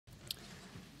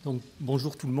Donc,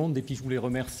 bonjour tout le monde, et puis je voulais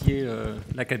remercier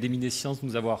l'Académie des sciences de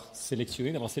nous avoir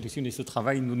sélectionné, d'avoir sélectionné ce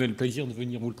travail, nous donner le plaisir de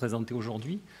venir vous le présenter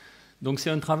aujourd'hui. Donc,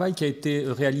 c'est un travail qui a été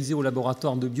réalisé au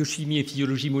laboratoire de biochimie et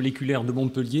physiologie moléculaire de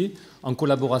Montpellier, en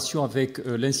collaboration avec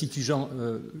l'Institut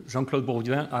Jean-Claude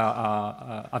Bourdin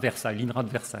à Versailles, l'INRA de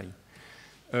Versailles.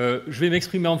 Je vais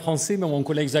m'exprimer en français, mais mon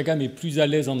collègue Zagam est plus à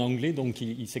l'aise en anglais, donc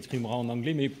il s'exprimera en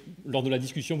anglais, mais lors de la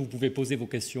discussion, vous pouvez poser vos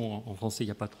questions en français, il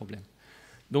n'y a pas de problème.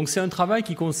 Donc c'est un travail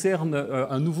qui concerne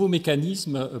un nouveau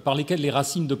mécanisme par lequel les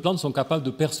racines de plantes sont capables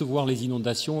de percevoir les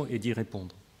inondations et d'y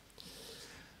répondre.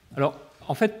 Alors,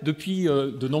 en fait, depuis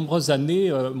de nombreuses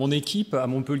années, mon équipe à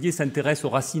Montpellier s'intéresse aux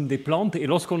racines des plantes, et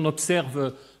lorsqu'on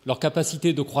observe leur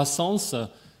capacité de croissance,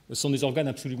 ce sont des organes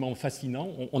absolument fascinants.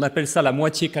 On appelle ça la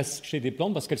moitié cachée des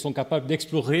plantes parce qu'elles sont capables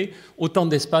d'explorer autant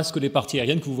d'espace que les parties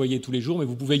aériennes que vous voyez tous les jours, mais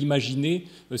vous pouvez imaginer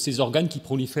ces organes qui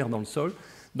prolifèrent dans le sol.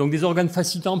 Donc des organes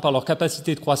fascinants par leur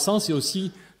capacité de croissance et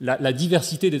aussi la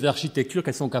diversité des architectures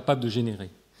qu'elles sont capables de générer.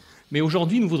 Mais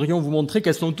aujourd'hui, nous voudrions vous montrer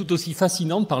qu'elles sont tout aussi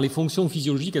fascinantes par les fonctions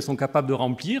physiologiques qu'elles sont capables de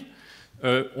remplir.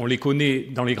 On les connaît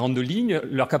dans les grandes lignes,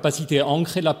 leur capacité à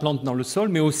ancrer la plante dans le sol,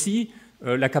 mais aussi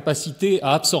la capacité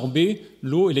à absorber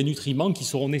l'eau et les nutriments qui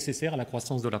seront nécessaires à la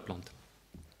croissance de la plante.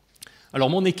 Alors,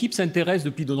 mon équipe s'intéresse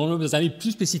depuis de nombreuses années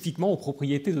plus spécifiquement aux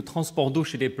propriétés de transport d'eau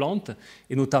chez les plantes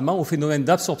et notamment au phénomène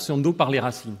d'absorption d'eau par les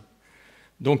racines.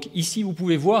 Donc ici, vous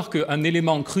pouvez voir qu'un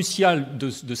élément crucial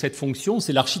de cette fonction,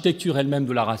 c'est l'architecture elle-même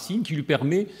de la racine qui lui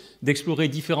permet d'explorer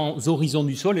différents horizons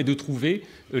du sol et de trouver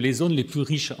les zones les plus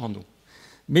riches en eau.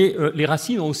 Mais les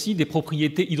racines ont aussi des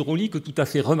propriétés hydrauliques tout à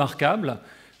fait remarquables.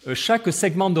 Chaque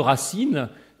segment de racine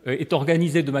est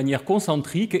organisé de manière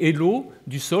concentrique et l'eau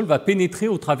du sol va pénétrer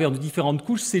au travers de différentes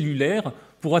couches cellulaires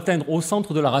pour atteindre au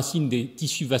centre de la racine des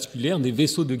tissus vasculaires, des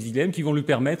vaisseaux de xylème qui vont lui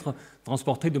permettre de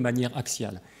transporter de manière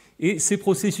axiale. Et ces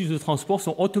processus de transport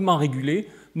sont hautement régulés,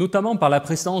 notamment par la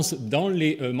présence dans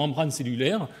les membranes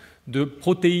cellulaires de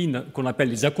protéines qu'on appelle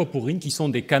les aquaporines, qui sont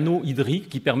des canaux hydriques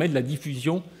qui permettent la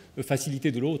diffusion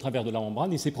facilitée de l'eau au travers de la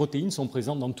membrane, et ces protéines sont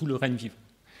présentes dans tout le règne vivant.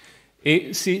 Et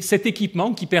c'est cet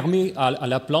équipement qui permet à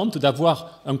la plante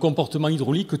d'avoir un comportement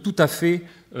hydraulique tout à fait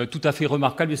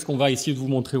remarquable, et ce qu'on va essayer de vous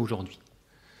montrer aujourd'hui.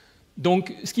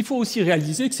 Donc, ce qu'il faut aussi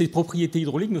réaliser, c'est que ces propriétés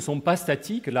hydrauliques ne sont pas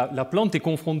statiques. La plante est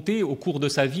confrontée au cours de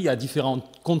sa vie à différentes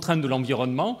contraintes de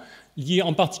l'environnement, liées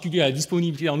en particulier à la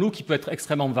disponibilité en eau qui peut être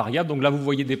extrêmement variable. Donc là, vous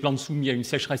voyez des plantes soumises à une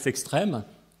sécheresse extrême.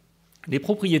 Les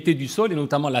propriétés du sol, et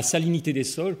notamment la salinité des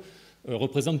sols,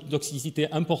 représentent une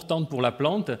toxicité importante pour la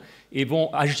plante et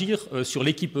vont agir sur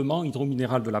l'équipement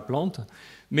hydrominéral de la plante.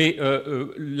 Mais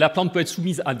la plante peut être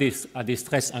soumise à des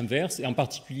stress inverses, et en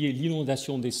particulier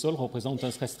l'inondation des sols représente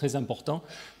un stress très important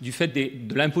du fait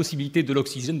de l'impossibilité de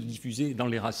l'oxygène de diffuser dans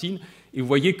les racines. Et vous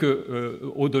voyez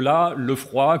qu'au-delà, le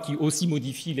froid, qui aussi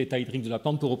modifie l'état hydrique de la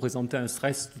plante, peut représenter un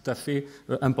stress tout à fait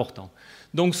important.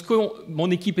 Donc ce que mon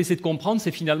équipe essaie de comprendre,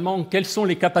 c'est finalement quelles sont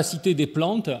les capacités des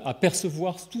plantes à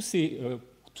percevoir toutes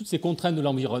ces contraintes de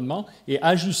l'environnement et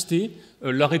ajuster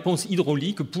leur réponse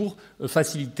hydraulique pour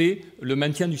faciliter le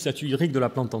maintien du statut hydrique de la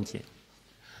plante entière.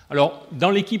 Alors,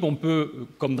 dans l'équipe, on peut,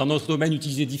 comme dans notre domaine,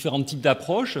 utiliser différents types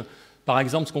d'approches. Par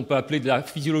exemple, ce qu'on peut appeler de la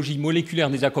physiologie moléculaire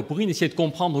des aquaporines, essayer de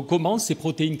comprendre comment ces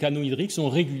protéines canaux hydriques sont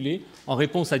régulées en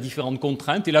réponse à différentes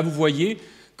contraintes. Et là, vous voyez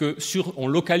qu'on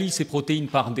localise ces protéines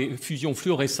par des fusions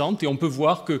fluorescentes et on peut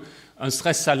voir qu'un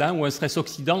stress salin ou un stress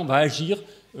oxydant va agir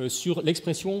sur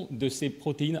l'expression de ces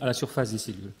protéines à la surface des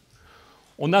cellules.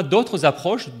 On a d'autres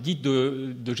approches dites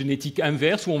de génétique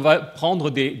inverse où on va prendre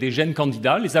des gènes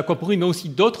candidats, les aquaporines, mais aussi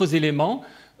d'autres éléments,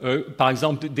 par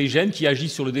exemple des gènes qui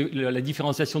agissent sur la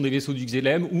différenciation des vaisseaux du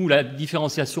xylème ou la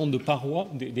différenciation des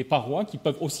parois qui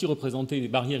peuvent aussi représenter des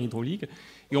barrières hydrauliques.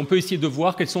 Et on peut essayer de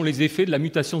voir quels sont les effets de la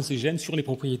mutation de ces gènes sur les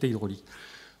propriétés hydrauliques.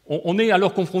 On est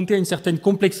alors confronté à une certaine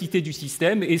complexité du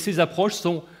système et ces approches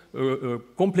sont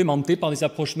complémentées par des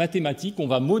approches mathématiques. On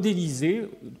va modéliser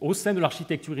au sein de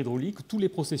l'architecture hydraulique tous les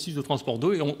processus de transport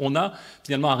d'eau et on a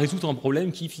finalement à résoudre un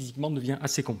problème qui physiquement devient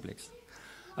assez complexe.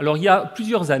 Alors il y a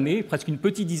plusieurs années, presque une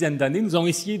petite dizaine d'années, nous avons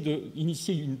essayé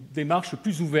d'initier une démarche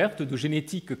plus ouverte de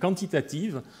génétique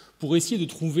quantitative pour essayer de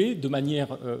trouver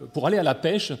pour aller à la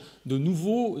pêche de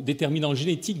nouveaux déterminants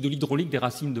génétiques de l'hydraulique des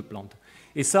racines de plantes.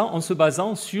 Et ça en se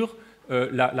basant sur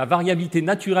la variabilité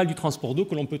naturelle du transport d'eau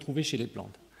que l'on peut trouver chez les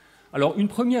plantes. Alors, une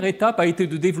première étape a été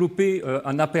de développer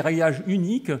un appareillage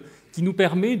unique qui nous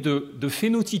permet de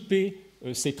phénotyper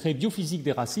ces traits biophysiques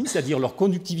des racines, c'est-à-dire leur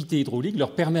conductivité hydraulique,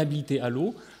 leur perméabilité à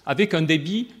l'eau, avec un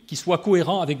débit qui soit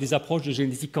cohérent avec des approches de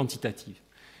génétique quantitative.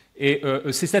 Et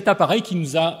c'est cet appareil qui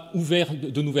nous a ouvert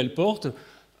de nouvelles portes.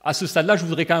 À ce stade-là, je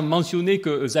voudrais quand même mentionner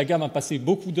que Zagam a passé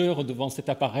beaucoup d'heures devant cet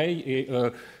appareil et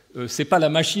ce n'est pas la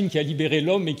machine qui a libéré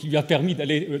l'homme et qui lui a permis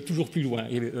d'aller toujours plus loin.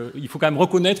 Et, il faut quand même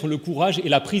reconnaître le courage et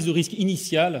la prise de risque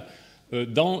initiale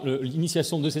dans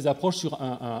l'initiation de ces approches sur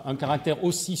un caractère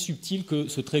aussi subtil que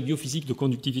ce trait biophysique de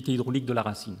conductivité hydraulique de la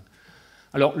racine.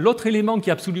 Alors, l'autre élément qui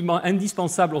est absolument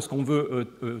indispensable lorsqu'on veut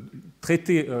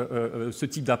traiter ce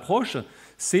type d'approche,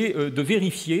 c'est de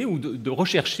vérifier ou de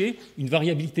rechercher une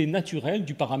variabilité naturelle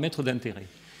du paramètre d'intérêt.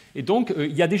 Et donc,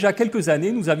 il y a déjà quelques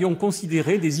années, nous avions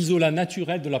considéré des isolats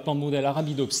naturels de la plante modèle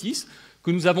Arabidopsis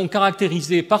que nous avons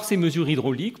caractérisés par ces mesures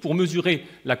hydrauliques pour mesurer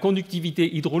la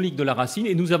conductivité hydraulique de la racine,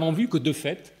 et nous avons vu que, de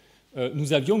fait,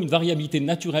 nous avions une variabilité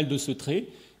naturelle de ce trait.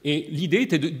 Et l'idée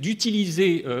était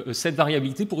d'utiliser cette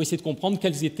variabilité pour essayer de comprendre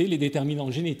quels étaient les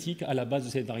déterminants génétiques à la base de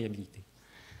cette variabilité.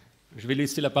 Je vais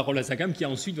laisser la parole à Sagam qui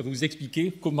ensuite va vous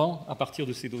expliquer comment, à partir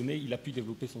de ces données, il a pu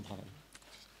développer son travail.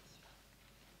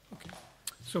 Okay.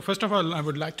 So first of all, I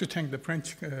would like to thank the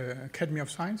French Academy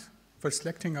of Science for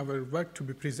selecting our work to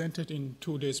be presented in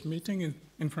today's meeting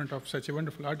in front of such a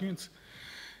wonderful audience.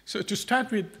 So to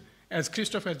start with, as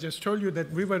Christophe has just told you,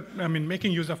 that we were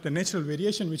making use of the natural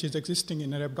variation which is existing in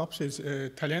Arabidopsis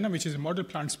thaliana, which is a model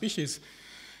plant species.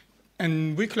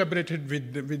 And we collaborated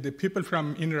with the people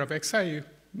from Inner of XI,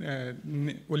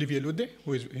 Olivier Loudet,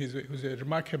 who's a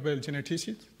remarkable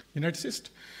geneticist.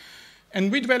 And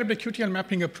we developed a QTL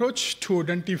mapping approach to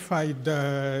identify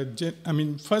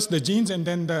first the genes and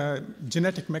then the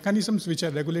genetic mechanisms which are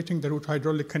regulating the root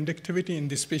hydraulic conductivity in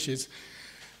this species.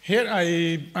 Here,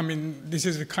 this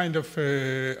is a kind of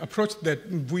approach that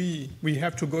we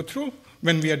have to go through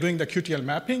when we are doing the QTL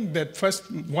mapping, that first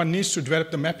one needs to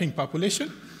develop the mapping population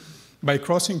by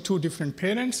crossing two different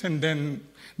parents, and then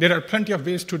there are plenty of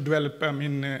ways to develop a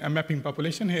mapping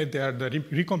population. Here, they are the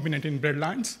recombinant inbred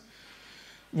lines.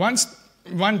 Once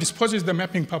one disposes the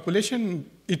mapping population,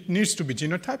 it needs to be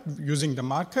genotyped using the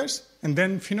markers, and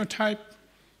then phenotype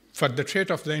for the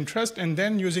trait of the interest, and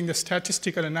then using the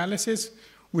statistical analysis,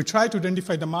 we try to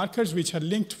identify the markers which are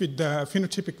linked with the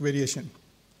phenotypic variation.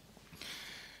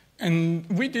 And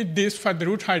we did this for the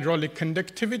root hydraulic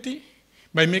conductivity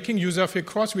by making use of a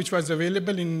cross which was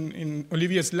available in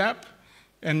Olivier's lab.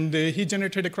 And he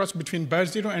generated a cross between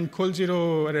Bar0 and Col0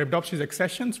 Arabidopsis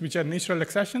accessions, which are natural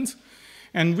accessions.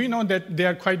 And we know that they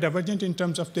are quite divergent in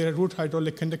terms of their root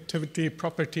hydraulic conductivity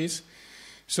properties.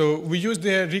 So we use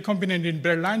the recombinant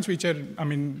inbred lines, which are,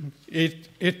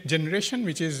 eighth generation,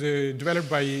 which is developed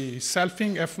by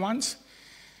Selfing F1s.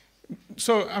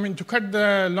 So, to cut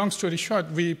the long story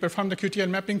short, we performed the QTL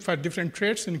mapping for different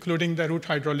traits, including the root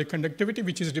hydraulic conductivity,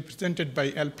 which is represented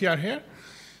by LPR here,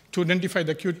 to identify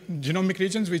the genomic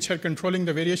regions which are controlling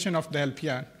the variation of the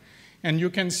LPR. And you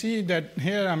can see that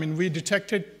here, we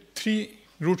detected 3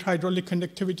 root hydraulic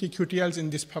conductivity QTLs in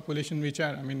this population, which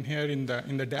are, here in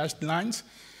the dashed lines.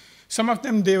 Some of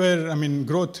them, they were,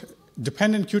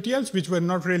 growth-dependent QTLs, which were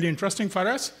not really interesting for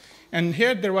us. And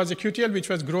here there was a QTL which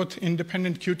was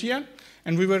growth-independent QTL,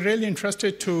 and we were really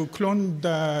interested to clone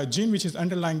the gene which is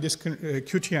underlying this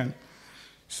QTL.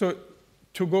 So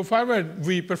to go forward,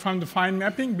 we performed the fine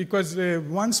mapping, because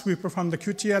once we perform the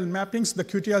QTL mappings, the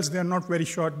QTLs, they are not very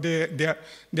short. They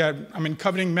are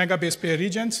covering megabase pair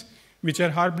regions, which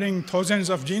are harboring thousands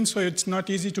of genes, so it's not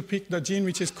easy to pick the gene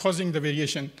which is causing the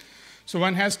variation. So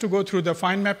one has to go through the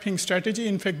fine mapping strategy.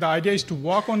 In fact, the idea is to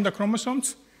walk on the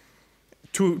chromosomes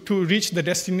to reach the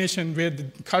destination where the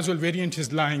causal variant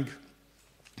is lying.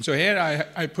 So here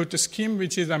I put a scheme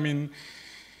which is, in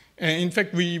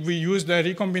fact, we use the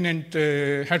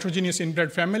recombinant heterogeneous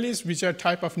inbred families, which are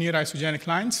type of near isogenic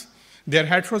lines. They are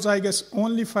heterozygous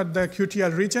only for the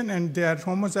QTL region, and they are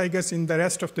homozygous in the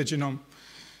rest of the genome.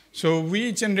 So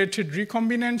we generated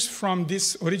recombinants from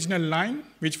this original line,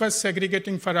 which was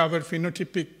segregating for our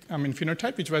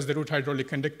phenotype, which was the root hydraulic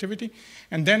conductivity.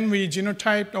 And then we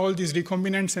genotyped all these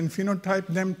recombinants and phenotyped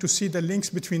them to see the links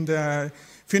between the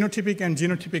phenotypic and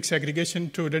genotypic segregation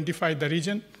to identify the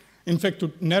region. In fact,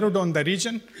 to narrow down the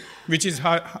region, which is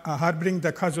harboring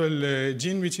the causal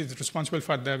gene, which is responsible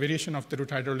for the variation of the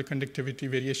root hydraulic conductivity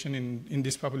variation in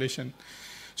this population.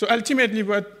 So ultimately,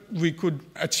 what we could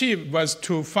achieve was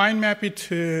to fine map it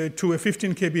to a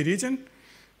 15 kb region,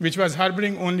 which was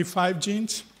harboring only 5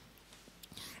 genes.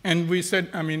 And we said,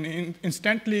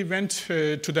 instantly went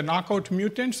to the knockout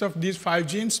mutants of these 5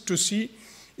 genes to see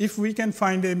if we can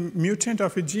find a mutant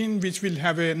of a gene which will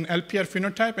have an LPR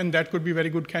phenotype, and that could be a very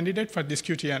good candidate for this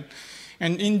QTL.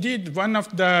 And indeed, one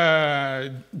of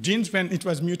the genes, when it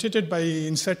was mutated by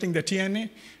inserting the tDNA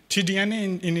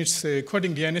in its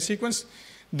coding DNA sequence,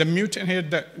 the mutant here,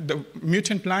 the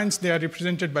mutant lines, they are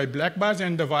represented by black bars,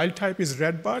 and the wild type is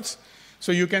red bars.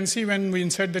 So you can see when we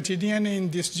insert the tDNA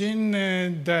in this gene,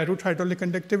 the root hydraulic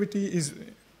conductivity is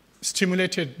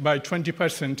stimulated by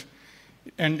 20%.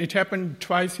 And it happened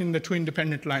twice in the 2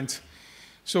 independent lines.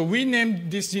 So we named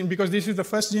this gene because this is the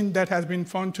first gene that has been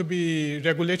found to be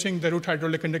regulating the root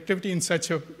hydraulic conductivity in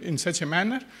such a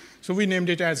manner. So we named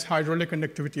it as hydraulic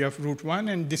conductivity of root 1,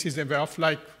 and this is a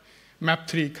WAF-like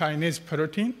MAP3 kinase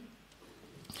protein.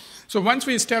 So once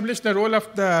we established the role of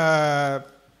the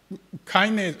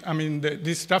kinase,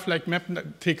 this stuff like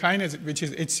MAP3 kinase, which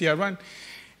is HCR1,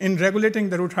 in regulating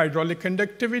the root hydraulic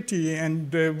conductivity,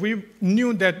 and we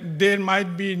knew that there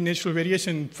might be natural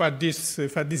variation for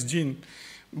this gene.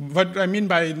 What I mean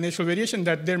by natural variation,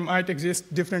 that there might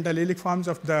exist different allelic forms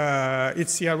of the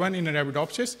HCR1 in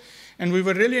Arabidopsis, and we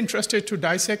were really interested to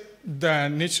dissect the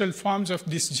natural forms of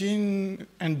this gene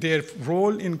and their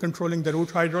role in controlling the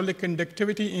root hydraulic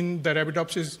conductivity in the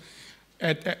Arabidopsis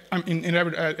at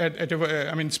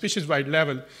species-wide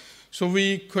level. So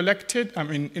we collected,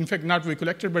 in fact, not we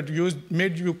collected, but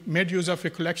made use of a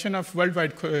collection of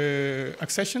worldwide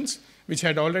accessions, which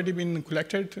had already been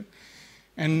collected.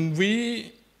 And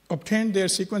we obtained their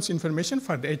sequence information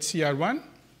for the HCR1.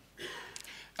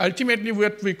 Ultimately,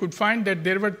 what we could find that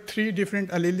there were 3 different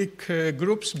allelic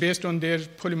groups based on their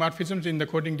polymorphisms in the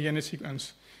coding DNA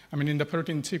sequence, in the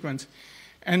protein sequence.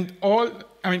 And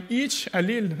each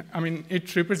allele,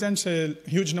 it represents a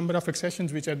huge number of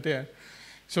accessions which are there.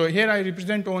 So here I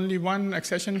represent only one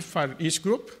accession for each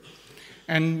group.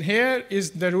 And here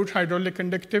is the root hydraulic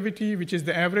conductivity, which is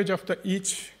the average of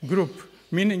each group,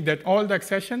 meaning that all the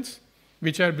accessions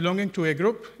which are belonging to a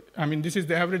group, this is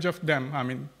the average of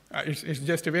them. It's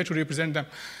just a way to represent them.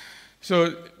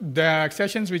 So the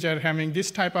accessions which are having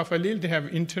this type of allele, they have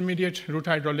intermediate root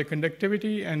hydraulic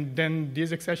conductivity, and then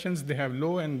these accessions, they have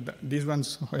low, and these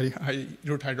ones very high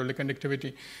root hydraulic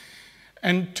conductivity.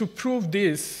 And to prove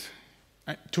this,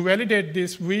 to validate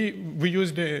this, we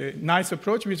used a nice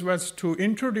approach, which was to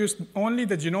introduce only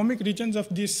the genomic regions of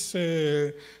this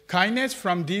kinase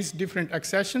from these different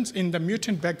accessions in the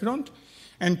mutant background,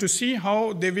 and to see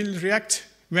how they will react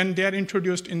when they are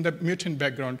introduced in the mutant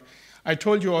background. I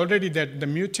told you already that the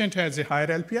mutant has a higher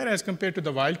LPR as compared to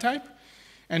the wild type.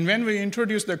 And when we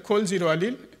introduce the col0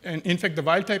 allele, and in fact the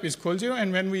wild type is col0,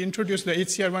 and when we introduce the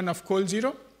HCR1 of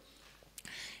col0,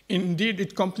 indeed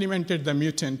it complemented the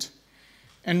mutant.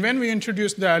 And when we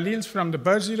introduced the alleles from the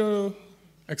BER0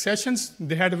 accessions,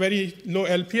 they had a very low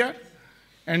LPR.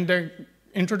 And the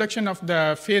introduction of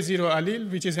the phase0 allele,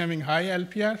 which is having high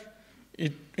LPR,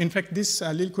 in fact, this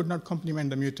allele could not complement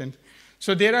the mutant.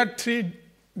 So there are 3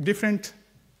 different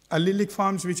allelic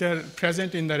forms which are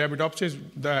present in the Arabidopsis: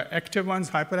 the active ones,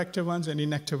 hyperactive ones, and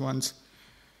inactive ones.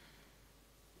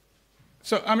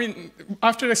 So,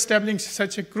 after establishing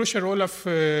such a crucial role of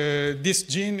this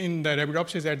gene in the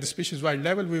Arabidopsis at the species-wide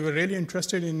level, we were really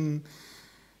interested in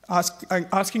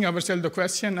asking ourselves the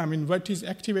question, what is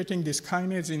activating this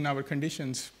kinase in our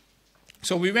conditions?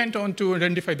 So we went on to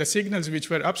identify the signals which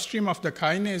were upstream of the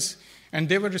kinase, and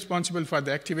they were responsible for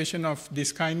the activation of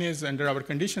this kinase under our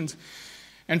conditions.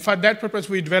 And for that purpose,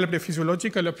 we developed a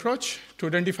physiological approach to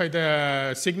identify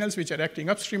the signals which are acting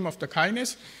upstream of the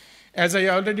kinase. As I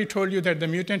already told you that the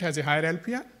mutant has a higher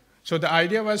LPR. So the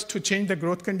idea was to change the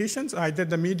growth conditions, either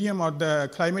the medium or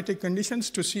the climatic conditions,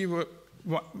 to see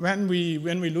when we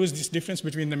lose this difference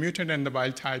between the mutant and the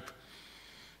wild type.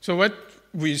 So what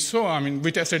we saw,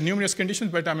 we tested numerous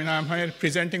conditions, but I'm here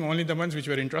presenting only the ones which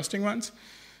were interesting ones.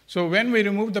 So when we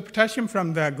remove the potassium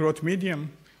from the growth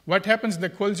medium, what happens, the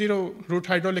col0 root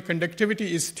hydraulic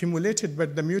conductivity is stimulated,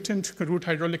 but the mutant root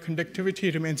hydraulic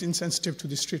conductivity remains insensitive to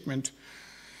this treatment.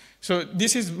 So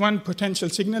this is one potential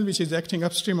signal which is acting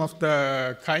upstream of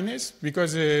the kinase,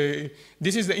 because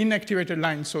this is the inactivated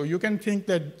line. So you can think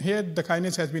that here the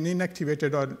kinase has been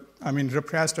inactivated or,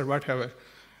 repressed or whatever.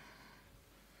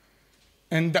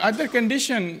 And the other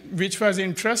condition which was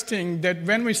interesting, that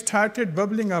when we started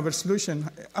bubbling our solution,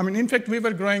 in fact, we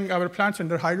were growing our plants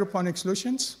under hydroponic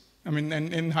solutions. And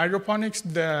in hydroponics,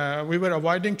 we were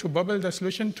avoiding to bubble the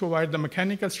solution to avoid the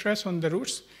mechanical stress on the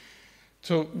roots.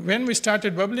 So when we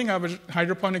started bubbling our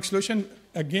hydroponic solution,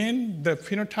 again, the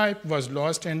phenotype was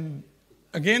lost. And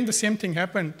again, the same thing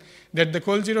happened, that the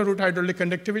col0 root hydraulic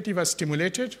conductivity was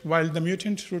stimulated, while the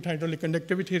mutant root hydraulic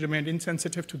conductivity remained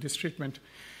insensitive to this treatment.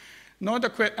 Now,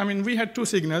 we had 2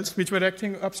 signals which were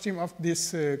acting upstream of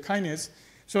this kinase.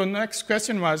 So the next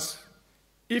question was,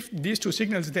 if these 2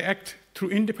 signals, they act through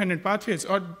independent pathways,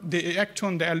 or they act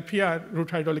on the LPR, root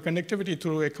hydraulic conductivity,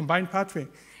 through a combined pathway,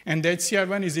 and the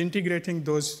HCR1 is integrating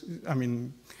those,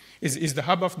 is the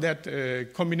hub of that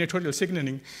combinatorial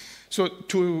signaling. So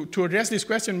to address this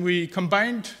question, we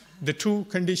combined the 2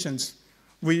 conditions.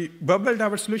 We bubbled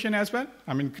our solution as well,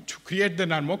 to create the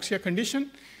normoxia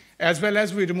condition, as well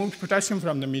as we removed potassium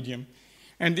from the medium.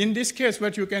 And in this case,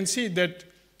 what you can see that,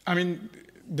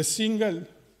 the single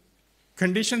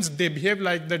conditions, they behave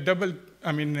like the double,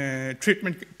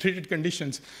 treated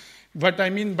conditions. What I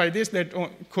mean by this, that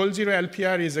cold zero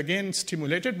LPR is again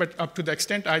stimulated, but up to the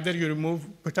extent either you remove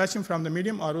potassium from the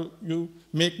medium or you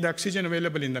make the oxygen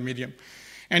available in the medium.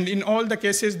 And in all the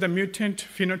cases, the mutant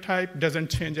phenotype doesn't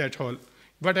change at all,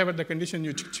 whatever the condition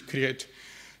you create.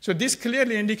 So this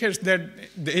clearly indicates that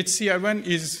the HCR1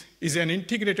 is an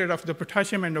integrator of the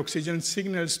potassium and oxygen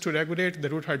signals to regulate the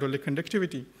root hydraulic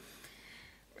conductivity.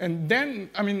 And then,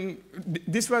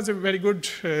 this was a very good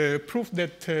proof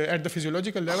that at the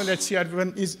physiological level,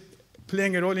 HCR1 is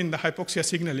playing a role in the hypoxia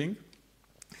signaling.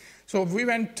 So we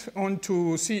went on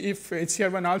to see if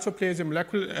HCR1 also plays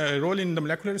a role in the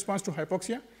molecular response to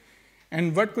hypoxia,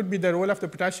 and what could be the role of the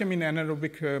potassium in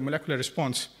anaerobic molecular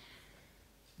response.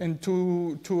 And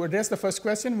to address the first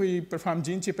question, we performed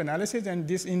gene chip analysis, and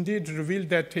this indeed revealed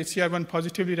that HCR1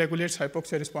 positively regulates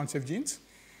hypoxia-responsive genes.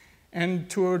 And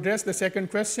to address the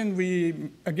second question,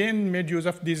 we again made use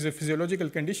of these physiological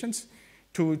conditions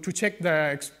to check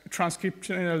the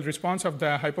transcriptional response of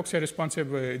the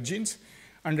hypoxia-responsive genes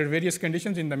under various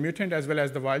conditions in the mutant as well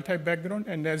as the wild-type background.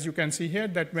 And as you can see here,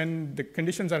 that when the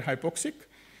conditions are hypoxic,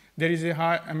 there is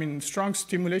a strong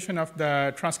stimulation of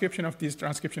the transcription of these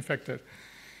transcription factors.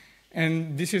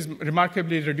 And this is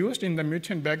remarkably reduced in the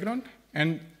mutant background.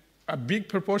 And a big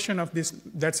proportion of this,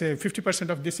 that's a 50%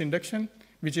 of this induction,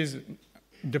 which is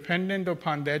dependent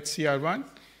upon the HCR1,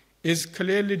 is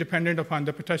clearly dependent upon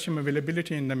the potassium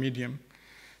availability in the medium.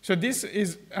 So this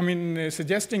is,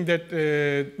 suggesting that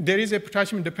there is a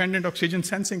potassium-dependent oxygen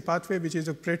sensing pathway which is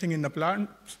operating in the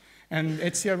plants, and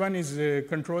HCR1 is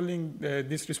controlling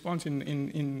this response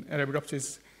in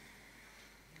Arabidopsis.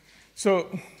 So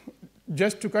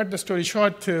just to cut the story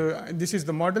short, this is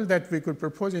the model that we could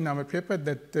propose in our paper,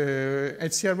 that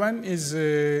HCR1 is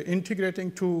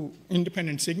integrating two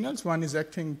independent signals. One is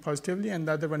acting positively, and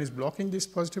the other one is blocking this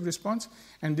positive response.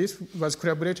 And this was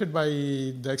corroborated by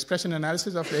the expression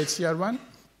analysis of the HCR1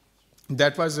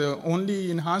 that was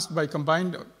only enhanced by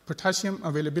combined potassium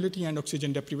availability and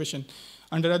oxygen deprivation.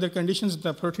 Under other conditions,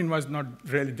 the protein was not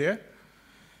really there.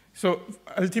 So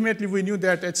ultimately, we knew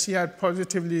that HCR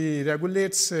positively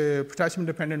regulates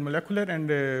potassium-dependent molecular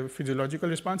and physiological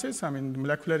responses. The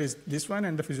molecular is this one,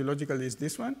 and the physiological is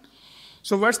this one.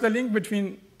 So what's the link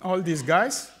between all these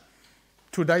guys?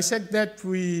 To dissect that,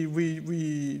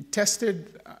 we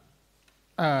tested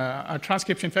a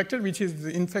transcription factor, which is,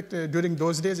 in fact, during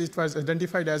those days, it was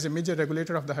identified as a major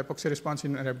regulator of the hypoxia response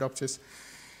in Arabidopsis.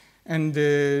 And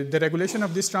the regulation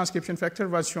of this transcription factor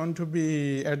was shown to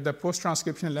be at the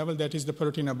post-transcriptional level, that is the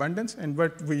protein abundance. And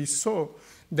what we saw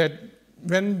that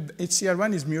when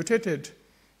HCR1 is mutated,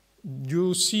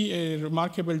 you see a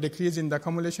remarkable decrease in the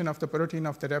accumulation of the protein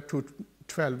of the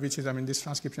Rep212, which is, this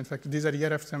transcription factor. These are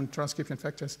ERF7 transcription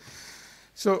factors.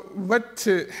 So what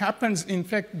happens, in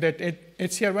fact, that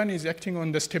HCR1 is acting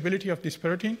on the stability of this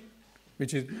protein,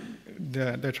 which is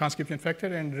the transcription factor,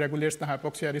 and regulates the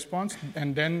hypoxia response,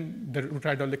 and then the root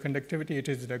hydraulic conductivity, it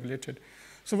is regulated.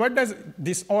 So what does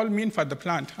this all mean for the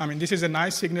plant? This is a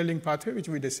nice signaling pathway which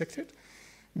we dissected,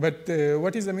 but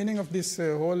what is the meaning of this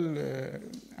whole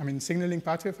signaling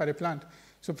pathway for a plant?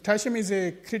 So potassium is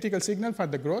a critical signal for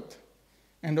the growth,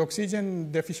 and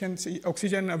oxygen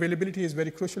availability is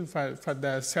very crucial for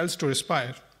the cells to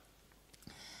respire.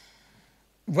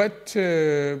 What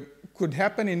could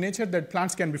happen in nature, that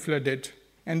plants can be flooded,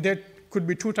 and there could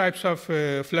be two types of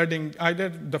flooding. Either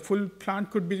the full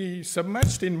plant could be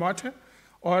submerged in water,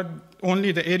 or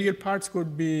only the aerial parts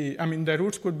could be, the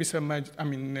roots could be submerged,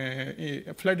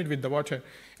 flooded with the water,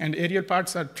 and aerial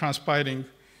parts are transpiring.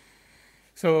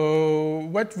 So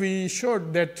what we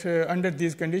showed that under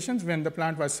these conditions, when the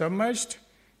plant was submerged,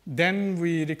 then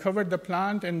we recovered the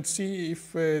plant and see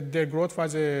if their growth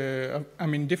was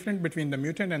different between the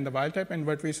mutant and the wild type. And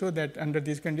what we saw that under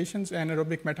these conditions,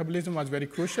 anaerobic metabolism was very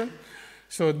crucial.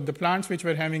 So the plants which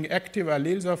were having active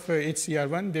alleles of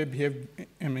HCR1, they behaved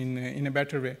in a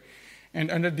better way.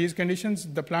 And under these conditions,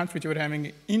 the plants which were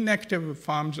having inactive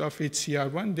forms of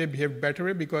HCR1, they behaved better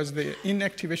way, because the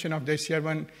inactivation of the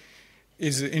HCR1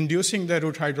 is inducing the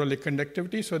root hydraulic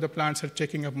conductivity, so the plants are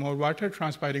taking up more water,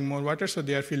 transpiring more water, so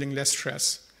they are feeling less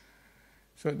stress.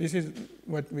 So this is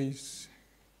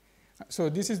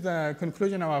the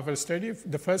conclusion of our study.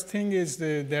 The first thing is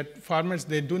that farmers,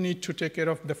 they do need to take care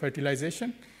of the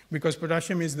fertilization, because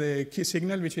potassium is the key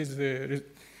signal which is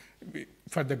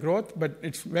for the growth, but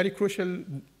it's very crucial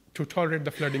to tolerate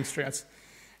the flooding stress.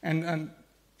 And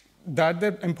the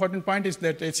other important point is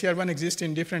that HCR1 exists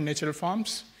in different natural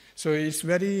forms. So it's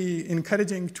very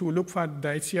encouraging to look for the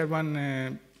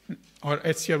HCR1 or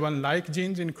HCR1-like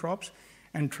genes in crops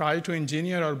and try to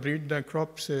engineer or breed the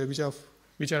crops which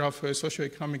are of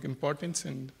socioeconomic importance,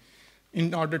 and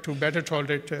in order to better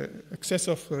tolerate excess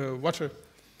of water.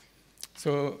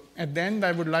 So at the end,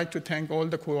 I would like to thank all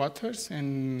the co-authors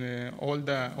and all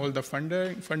the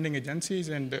funding agencies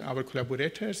and our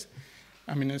collaborators.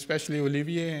 I mean, especially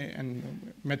Olivier and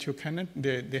Matthew Kennett,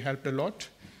 they helped a lot.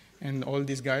 And all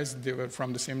these guys, they were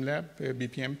from the same lab,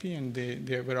 BPMP, and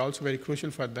they were also very crucial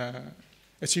for the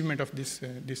achievement of this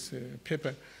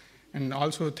paper. And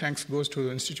also thanks goes to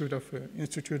the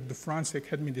Institut de France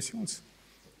Académie des Sciences.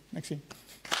 Merci.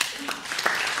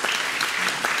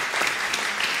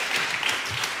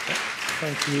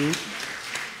 Thank you.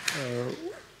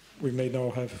 We may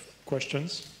now have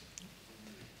questions.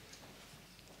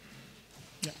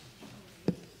 Yeah.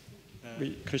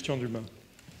 Oui, Christian Dumas.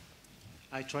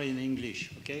 I try in English,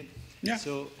 okay? Yeah.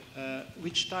 So,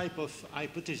 which type of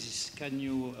hypothesis can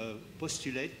you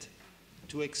postulate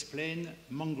to explain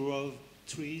mangrove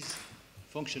trees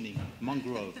functioning?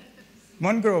 Mangrove.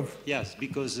 Mangrove. Yes,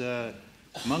 because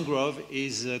mangrove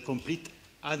is a complete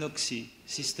anoxy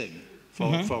system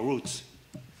for roots.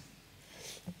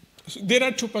 So there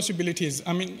are two possibilities.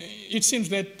 I mean, it seems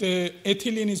that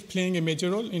ethylene is playing a major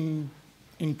role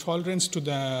in tolerance to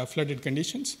the flooded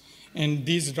conditions. And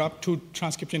these RAP2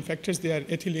 transcription factors, they are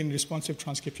ethylene-responsive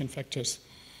transcription factors.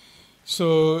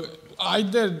 So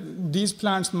either these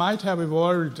plants might have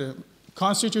evolved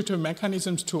constitutive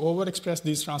mechanisms to overexpress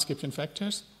these transcription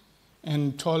factors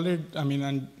and tolerate,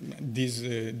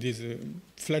 these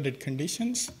flooded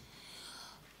conditions.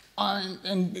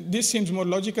 And this seems more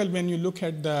logical when you look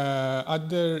at the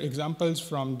other examples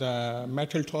from the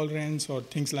metal tolerance or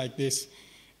things like this.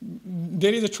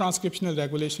 There is a transcriptional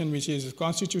regulation which is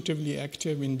constitutively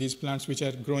active in these plants which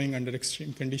are growing under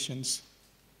extreme conditions.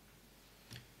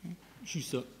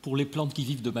 Juste pour les plantes qui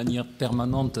vivent de manière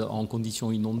permanente en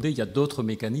conditions inondées, il y a d'autres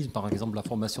mécanismes, par exemple la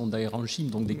formation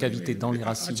d'aérenchymes, donc des cavités dans les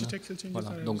racines.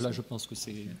 Voilà. Donc là, je pense que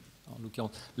c'est, en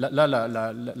l'occurrence,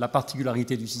 la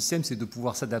particularité du système, c'est de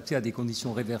pouvoir s'adapter à des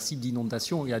conditions réversibles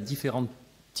d'inondation et à différents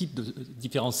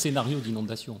scénarios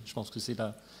d'inondation. Je pense que c'est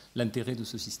l'intérêt de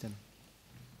ce système.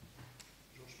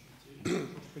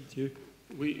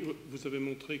 Oui, vous avez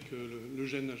montré que le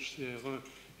gène HCR1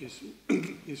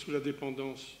 est sous la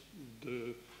dépendance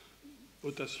de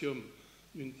potassium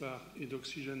d'une part et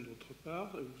d'oxygène d'autre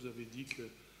part. Vous avez dit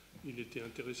qu'il était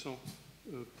intéressant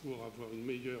pour avoir une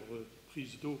meilleure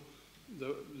prise d'eau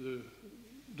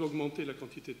d'augmenter la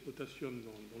quantité de potassium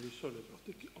dans le sol,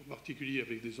 en particulier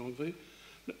avec des engrais.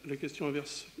 La question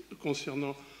inverse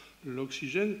concernant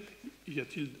l'oxygène, y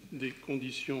a-t-il des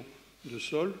conditions de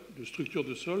sol, de structure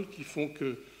de sol, qui font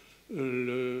que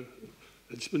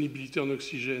la disponibilité en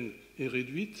oxygène est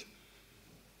réduite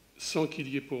sans qu'il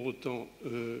y ait pour autant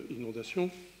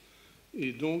inondation?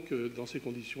 Et donc, dans ces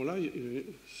conditions-là,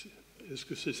 est-ce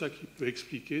que c'est ça qui peut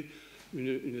expliquer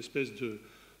une espèce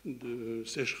de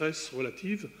sécheresse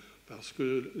relative? Parce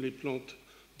que les plantes,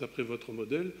 d'après votre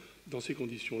modèle, dans ces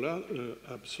conditions-là,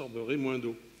 absorberaient moins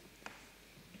d'eau.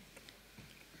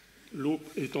 L'eau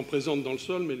étant présente dans le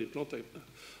sol, mais les plantes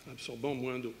absorbant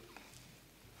moins d'eau.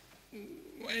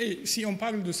 Oui, si on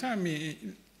parle de ça, mais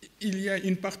il y a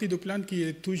une partie de plantes qui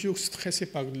est toujours stressée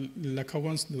par la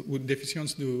carence ou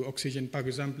déficience d'oxygène. Par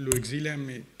exemple, le xylème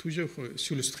est toujours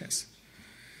sous le stress.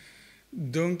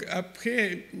 Donc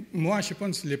après, moi, je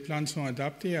pense que les plantes sont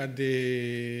adaptées à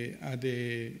des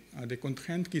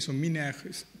contraintes qui sont mineures.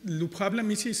 Le problème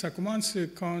ici, ça commence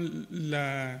quand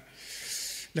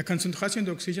la concentration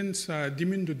d'oxygène, ça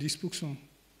diminue de 10%,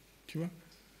 tu vois.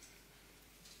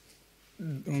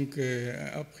 Donc,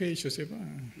 après, je ne sais pas.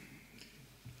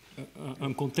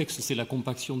 Un contexte, c'est la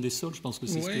compaction des sols. Je pense que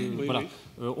c'est oui, voilà.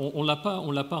 On l'a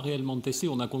pas réellement testé.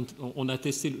 On a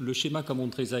testé le schéma qu'a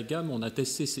montré Zagam. On a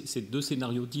testé ces deux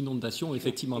scénarios d'inondation.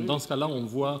 Effectivement, dans ce cas-là, on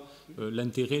voit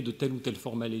l'intérêt de telle ou telle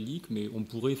forme allélique, mais on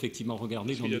pourrait effectivement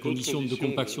regarder dans des conditions de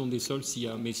compaction des sols.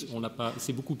 Mais on l'a pas.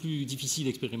 C'est beaucoup plus difficile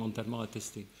expérimentalement à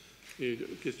tester. Et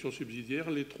question subsidiaire,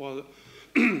 les trois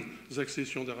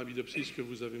accessions d'Arabidopsis que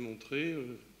vous avez montrées,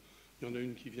 il y en a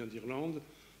une qui vient d'Irlande,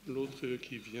 l'autre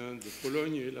qui vient de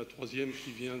Pologne et la troisième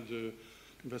qui vient du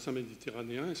bassin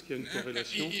méditerranéen. Est-ce qu'il y a une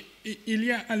corrélation? Il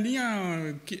y a un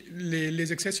lien.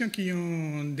 Les accessions qui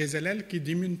ont des allèles qui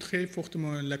diminuent très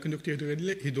fortement la conductivité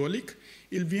hydraulique,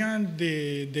 ils viennent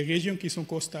des régions qui sont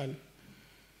costales.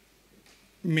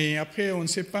 Mais après, on ne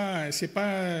sait pas, ce n'est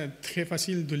pas très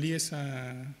facile de lier ça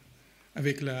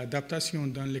avec l'adaptation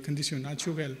dans les conditions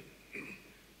naturelles.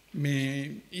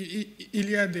 Mais il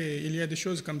y a des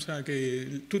choses comme ça,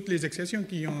 que toutes les exceptions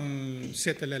qui ont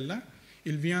cette allèle-là,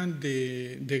 ils viennent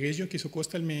des régions qui sont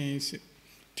costales, mais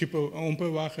on peut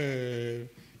voir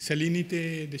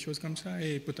salinité, des choses comme ça,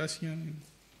 et potassium,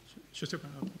 je ne sais pas.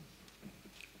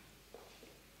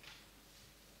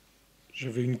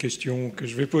 J'avais une question que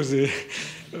je vais poser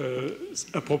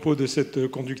à propos de cette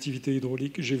conductivité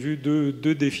hydraulique. J'ai vu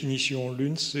deux définitions.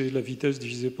 L'une, c'est la vitesse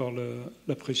divisée par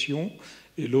la pression,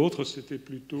 et l'autre, c'était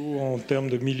plutôt en termes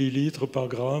de millilitres par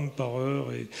gramme, par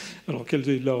heure. Alors, quelle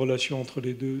est la relation entre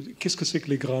les deux? Qu'est-ce que c'est que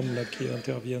les grammes là, qui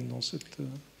interviennent dans cette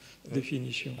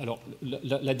définition? Alors,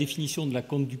 la définition de la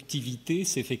conductivité,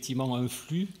 c'est effectivement un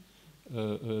flux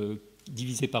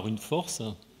divisé par une force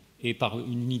et par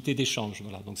une unité d'échange.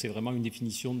 Voilà. Donc c'est vraiment une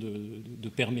définition de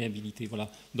perméabilité.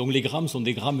 Voilà. Donc les grammes sont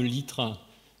des grammes litres,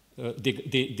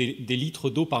 des litres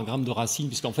d'eau par gramme de racine,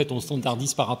 puisqu'en fait on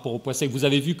standardise par rapport au poids sec. Vous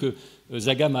avez vu que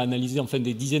Zagam a analysé enfin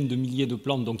des dizaines de milliers de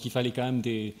plantes, donc il fallait quand même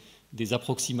des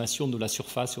approximations de la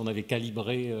surface, et on avait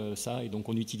calibré ça, et donc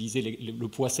on utilisait le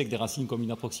poids sec des racines comme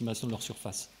une approximation de leur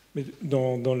surface. Mais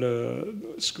dans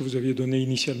ce que vous aviez donné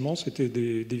initialement, c'était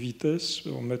des vitesses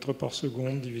en mètres par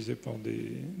seconde divisées par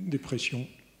des pressions.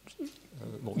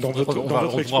 Bon, dans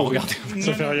votre expo, regarder.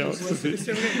 Ça fait rien.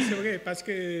 C'est vrai, parce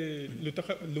que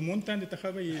le montant de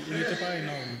travail n'était pas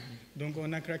énorme. Donc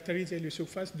on a caractérisé les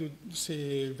surfaces de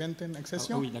ces vingtaines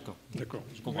d'accessions. Ah, oui, d'accord.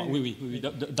 Je comprends. Oui. Oui.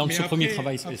 Dans ce premier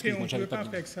travail, excusez-moi, j'avais pas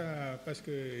fait ça parce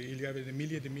qu'il y avait des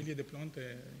milliers de plantes.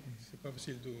 C'est pas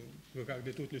facile de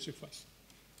regarder toutes les surfaces.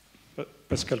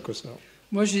 Pascal Cossard.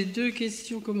 Moi, j'ai deux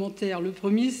questions, commentaires. Le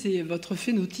premier, c'est votre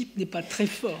phénotype n'est pas très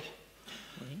fort.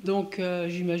 Oui. Donc,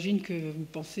 j'imagine que vous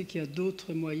pensez qu'il y a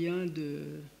d'autres moyens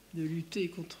de lutter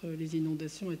contre les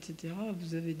inondations, etc.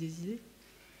 Vous avez des idées?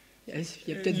 Il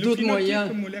y a peut-être d'autres moyens. Le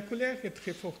phénotype moléculaire est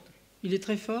très fort. Il est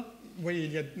très fort? Oui,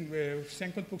 il y a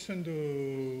 50%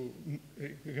 de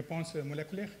réponse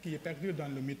moléculaire qui est perdue dans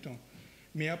le méthane.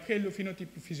 Mais après, le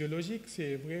phénotype physiologique,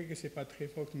 c'est vrai que ce n'est pas très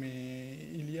fort, mais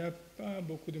il n'y a pas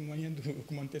beaucoup de moyens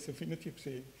d'augmenter ce phénotype.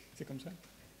 C'est comme ça.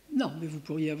 Non, mais vous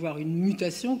pourriez avoir une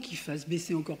mutation qui fasse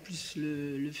baisser encore plus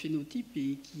le phénotype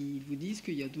et qui vous dise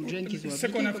qu'il y a d'autres gènes qui sont impliqués.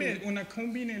 Ce qu'on a fait, on a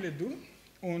combiné les deux.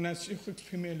 On a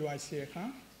surexprimé le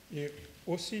ACR1 et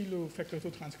aussi le facteur de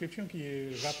transcription qui est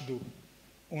RAP2.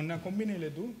 On a combiné les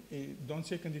deux et dans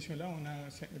ces conditions-là, on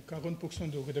a 40%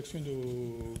 de réduction de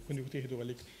conductivité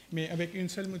hydraulique. Mais avec une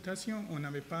seule mutation, on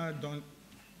n'avait pas dans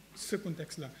ce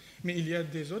contexte-là. Mais il y a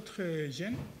des autres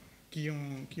gènes qui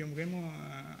ont vraiment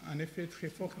un effet très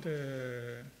fort.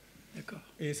 D'accord.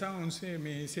 Et ça, on sait,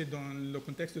 mais c'est dans le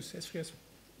contexte de sécheresse,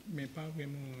 mais pas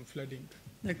vraiment flooding.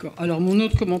 D'accord. Alors, mon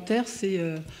autre commentaire, c'est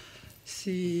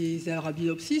ces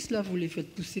Arabidopsis, là, vous les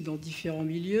faites pousser dans différents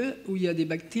milieux où il y a des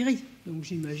bactéries. Donc,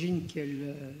 j'imagine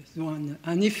qu'elles ont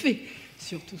un effet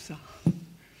sur tout ça.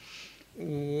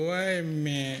 Ouais,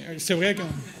 mais c'est vrai que...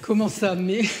 Comment ça,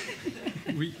 mais...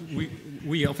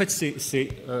 Oui, en fait,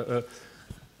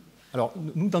 alors,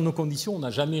 nous, dans nos conditions, on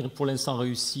n'a jamais, pour l'instant,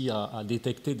 réussi à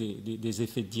détecter des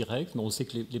effets directs, mais on sait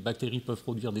que les bactéries peuvent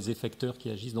produire des effecteurs qui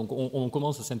agissent. Donc, on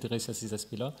commence à s'intéresser à ces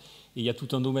aspects-là. Et il y a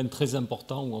tout un domaine très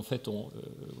important où, en fait,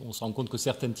 on se rend compte que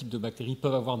certains types de bactéries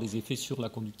peuvent avoir des effets sur la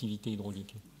conductivité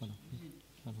hydraulique. Voilà.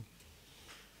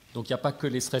 Donc, il n'y a pas que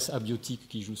les stress abiotiques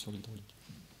qui jouent sur l'hydraulique.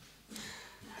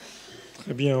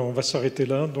 Très bien, on va s'arrêter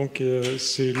là. Donc,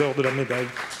 c'est l'heure de la médaille.